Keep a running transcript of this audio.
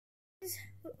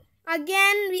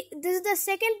Again, this is the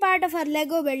second part of our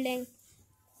Lego building.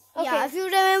 Okay. Yeah, if you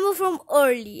remember from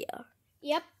earlier.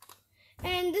 Yep.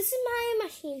 And this is my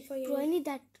machine for you. Do I need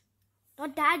that?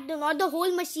 Not the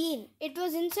whole machine. It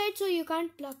was inside, so you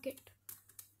can't plug it.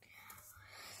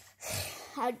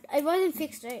 I wasn't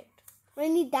fixed, right? I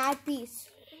need that piece.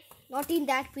 Not in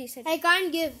that piece. I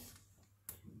can't give.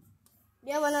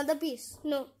 You have another piece?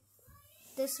 No.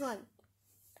 This one.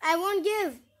 I won't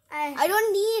give. I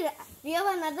don't need. We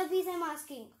have another piece, I'm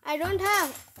asking. I don't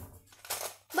have.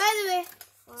 By the way,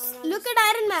 look at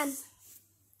Iron Man.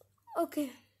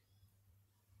 Okay.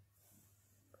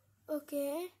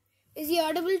 Okay. Is he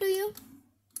audible to you?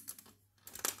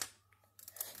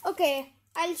 Okay.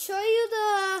 I'll show you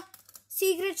the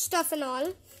secret stuff and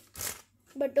all.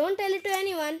 But don't tell it to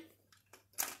anyone.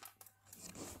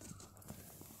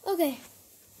 Okay.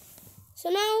 So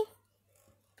now,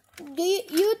 do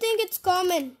you think it's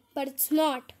common? But it's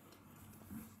not.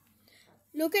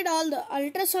 Look at all the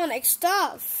ultrasonic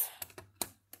stuff.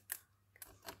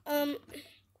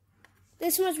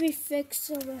 This must be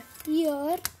fixed over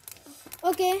here.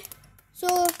 Okay. So,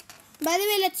 by the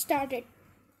way, let's start it.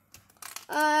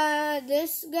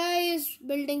 This guy is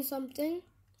building something.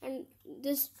 And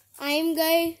this I am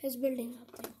guy is building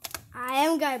something. I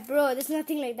am guy, bro. There's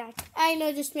nothing like that. I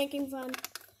know, just making fun.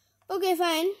 Okay,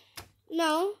 fine.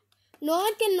 Now, no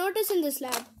one can notice in this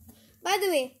lab. By the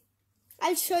way,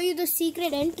 I'll show you the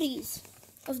secret entries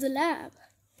of the lab.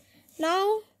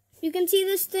 Now, you can see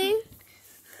this thing.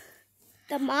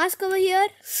 The mask over here.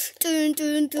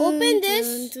 Open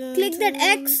this. Click that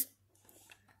X.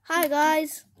 Hi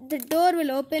guys. The door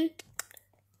will open.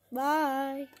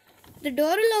 Bye. The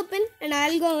door will open and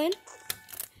I'll go in.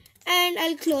 And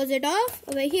I'll close it off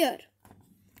over here.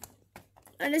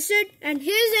 Understood? And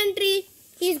his entry,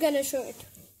 he's gonna show it.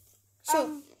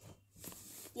 So,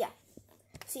 yeah.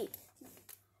 See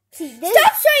this.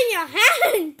 Stop showing your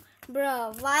hand!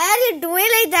 Bro, why are you doing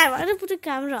like that? Why don't you put a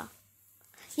camera?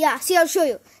 Yeah, see, I'll show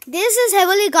you. This is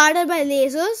heavily guarded by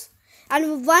lasers.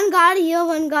 And one guard here,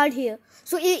 one guard here.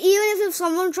 So even if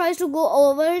someone tries to go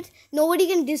over it, nobody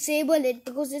can disable it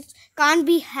because it can't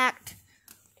be hacked.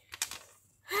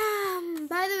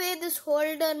 By the way, this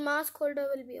mask holder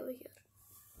will be over here.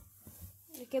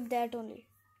 I kept that only.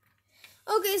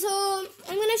 Okay, so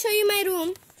I'm gonna show you my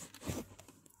room.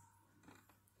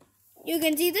 You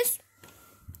can see this.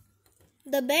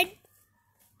 The bed.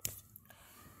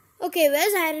 Okay,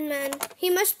 where's Iron Man? He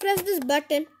must press this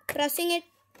button. Pressing it,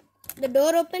 the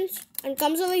door opens and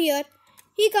comes over here.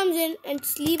 He comes in and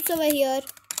sleeps over here.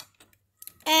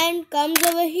 And comes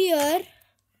over here.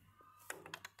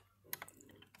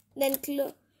 Then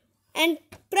and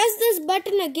press this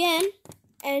button again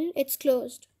and it's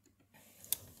closed.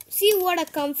 See what a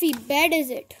comfy bed is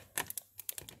it.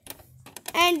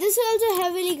 And this is also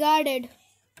heavily guarded.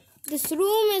 This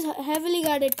room is heavily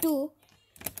guarded too.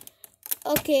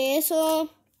 Okay, so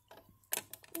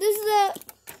this is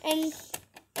the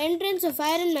entrance of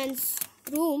Iron Man's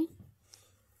room.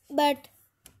 But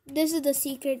this is the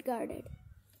secret guarded.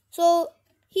 So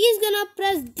he's gonna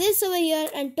press this over here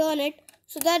and turn it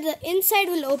so that the inside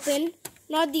will open,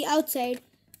 not the outside.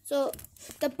 So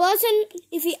the person,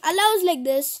 if he allows like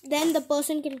this, then the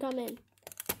person can come in.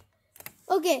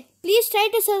 Okay, please try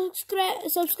to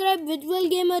subscribe Visual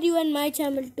Gamer U and my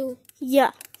channel too.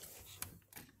 Yeah.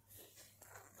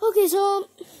 Okay, so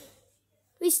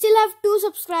we still have 2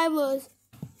 subscribers.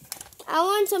 I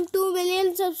want some 2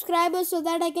 million subscribers so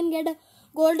that I can get a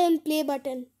golden play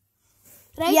button.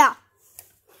 Right? Yeah.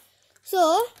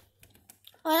 So,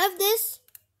 all of this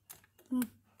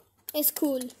is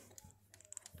cool.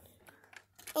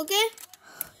 Okay?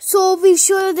 So, we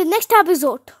show you the next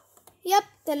episode. Yep,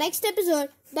 the next episode.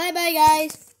 Bye bye,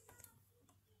 guys.